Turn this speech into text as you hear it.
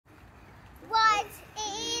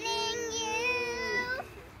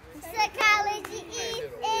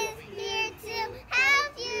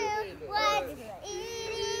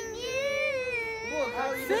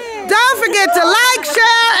forget to like,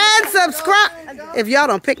 share, and subscribe. If y'all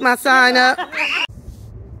don't pick my sign up.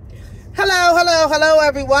 Hello,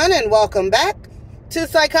 everyone, and welcome back to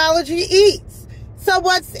Psychology Eats. So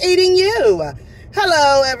what's eating you?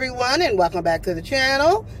 Hello, everyone, and welcome back to the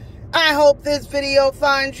channel. I hope this video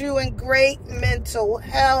finds you in great mental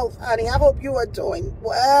health, honey. I hope you are doing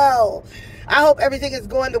well. I hope everything is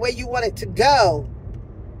going the way you want it to go.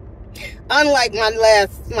 Unlike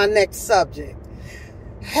my next subject.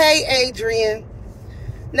 Hey, Adrienne.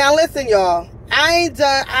 Now listen, y'all. I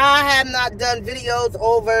have not done videos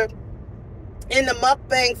over in the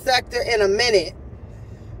mukbang sector in a minute.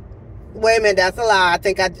 Wait a minute, that's a lie. I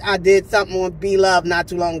think I did something on Be Love not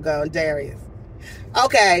too long ago, and Darius.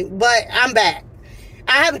 Okay, but I'm back.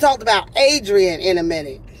 I haven't talked about Adrienne in a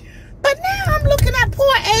minute. But now I'm looking at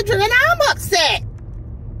poor Adrienne, and I'm upset.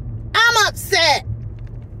 I'm upset.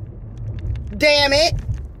 Damn it.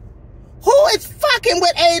 Who is fucking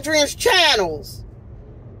with Adrienne's channels?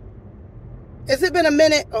 Has it been a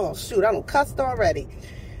minute? Oh, shoot, I done cussed already.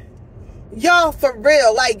 Y'all, for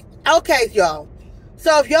real. Like, okay, y'all.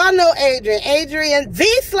 So if y'all know Adrienne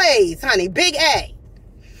the Slays, honey, Big A.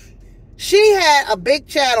 She had a big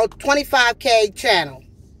channel, 25K channel.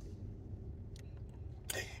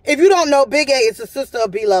 If you don't know, Big A is the sister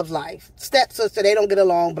of Be Love's life. Stepsister, they don't get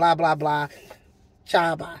along, blah, blah, blah.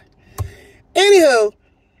 Ciao, bye. Anywho,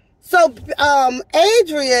 so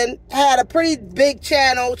Adrienne had a pretty big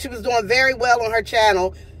channel. She was doing very well on her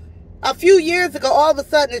channel. A few years ago, all of a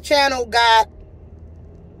sudden, the channel got,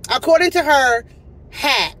 according to her,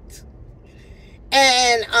 hacked.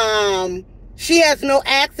 And she has no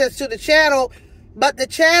access to the channel, but the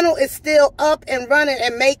channel is still up and running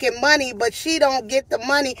and making money, but she don't get the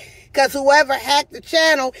money because whoever hacked the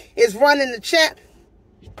channel is running the channel.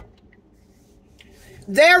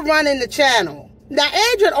 They're running the channel. Now,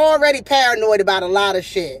 Adrienne already paranoid about a lot of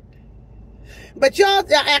shit. But y'all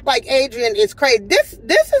act like Adrienne is crazy. This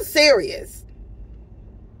is serious.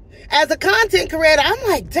 As a content creator, I'm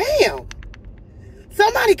like, damn.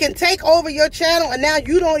 Somebody can take over your channel and now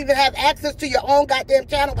you don't even have access to your own goddamn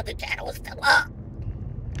channel, but the channel is still up.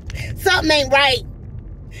 Something ain't right.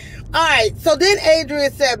 Alright, so then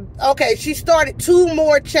Adrienne said, okay, she started 2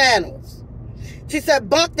 more channels. She said,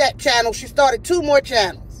 bump that channel. She started 2 more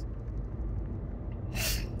channels.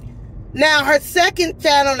 Now, her second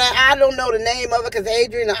channel, now I don't know the name of it because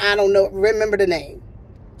Adrienne, I don't know, remember the name.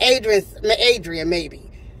 Adrienne,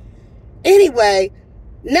 maybe. Anyway,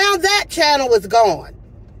 now that channel is gone.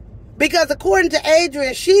 Because according to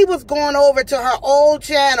Adrienne, she was going over to her old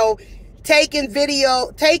channel, taking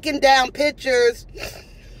down pictures,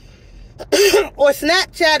 or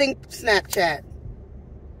Snapchat.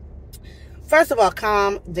 First of all,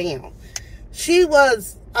 calm down. She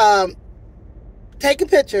was taking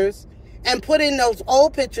pictures and putting those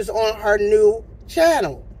old pictures on her new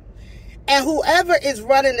channel. And whoever is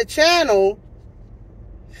running the channel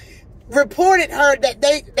reported her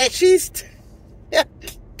that she's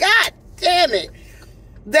God damn it,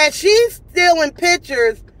 that she's stealing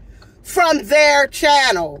pictures from their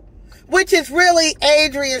channel, which is really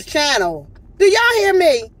Adrienne's channel. Do y'all hear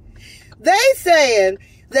me? They saying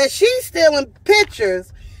that she's stealing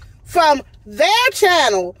pictures from their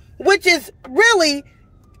channel, which is really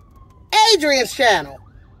Adrienne's channel.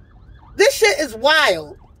 This shit is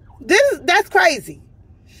wild. That's crazy.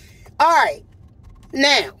 All right,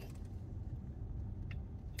 now,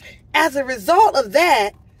 as a result of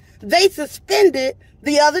that, they suspended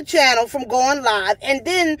the other channel from going live and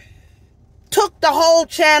then took the whole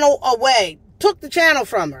channel away. Took the channel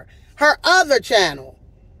from her. Her other channel.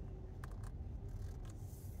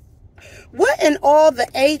 What in all the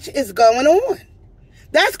H is going on?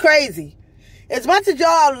 That's crazy. As much as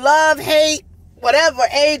y'all love, hate, whatever,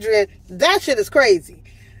 Adrienne, that shit is crazy.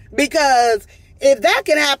 Because if that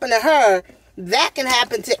can happen to her, that can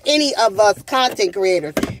happen to any of us content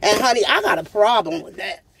creators. And honey, I got a problem with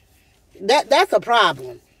that. That's a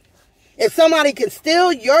problem. If somebody can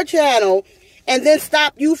steal your channel and then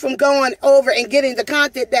stop you from going over and getting the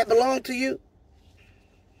content that belongs to you.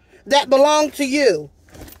 That belongs to you.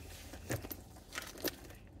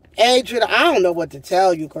 Adrienne, I don't know what to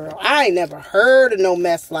tell you, girl. I ain't never heard of no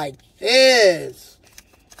mess like this.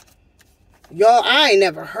 Y'all, I ain't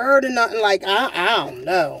never heard of nothing like, I don't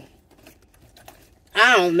know.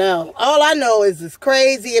 I don't know. All I know is it's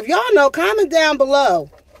crazy. If y'all know, comment down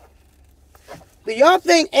below. Do y'all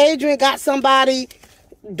think Adrienne got somebody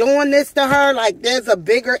doing this to her? Like there's a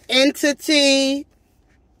bigger entity?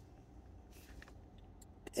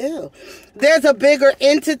 Ew. There's a bigger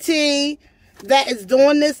entity that is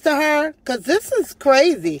doing this to her? Because this is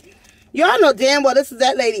crazy. Y'all know damn well this is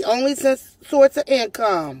that lady only source of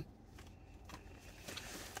income.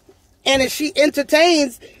 And she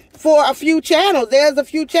entertains for a few channels. There's a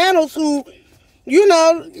few channels who, you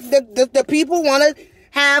know, the people want to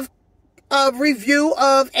have a review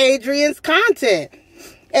of Adrienne's content.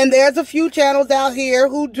 And there's a few channels out here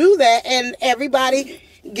who do that, and everybody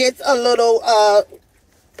gets a little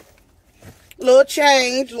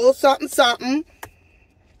change, little something, something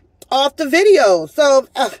off the video. So,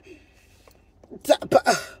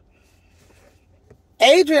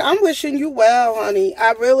 Adrienne, I'm wishing you well, honey.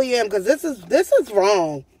 I really am, because this is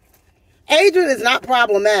wrong. Adrienne is not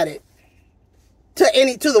problematic to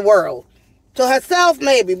the world. To herself,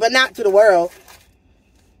 maybe, but not to the world.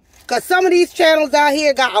 Because some of these channels out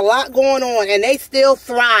here got a lot going on, and they still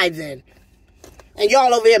thriving. And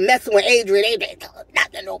y'all over here messing with Adrienne. Adrienne,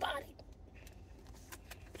 not to nobody.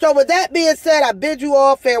 So with that being said, I bid you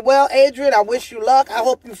all farewell, Adrienne. I wish you luck. I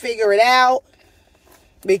hope you figure it out.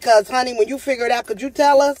 Because, honey, when you figure it out, could you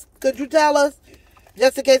tell us? Could you tell us?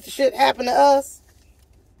 Just in case the shit happened to us.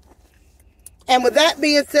 And with that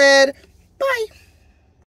being said, bye.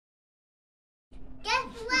 Guess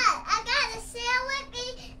what? I got a sale with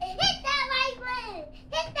me. And hit that like button.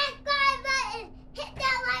 Hit that subscribe button. Hit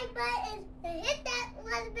that like button. And hit that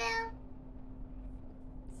one bell.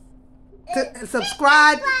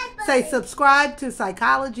 Subscribe. Say subscribe to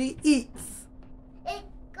Psychology Eats.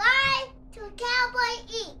 Subscribe to Cowboy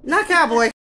Eats. Not Cowboy.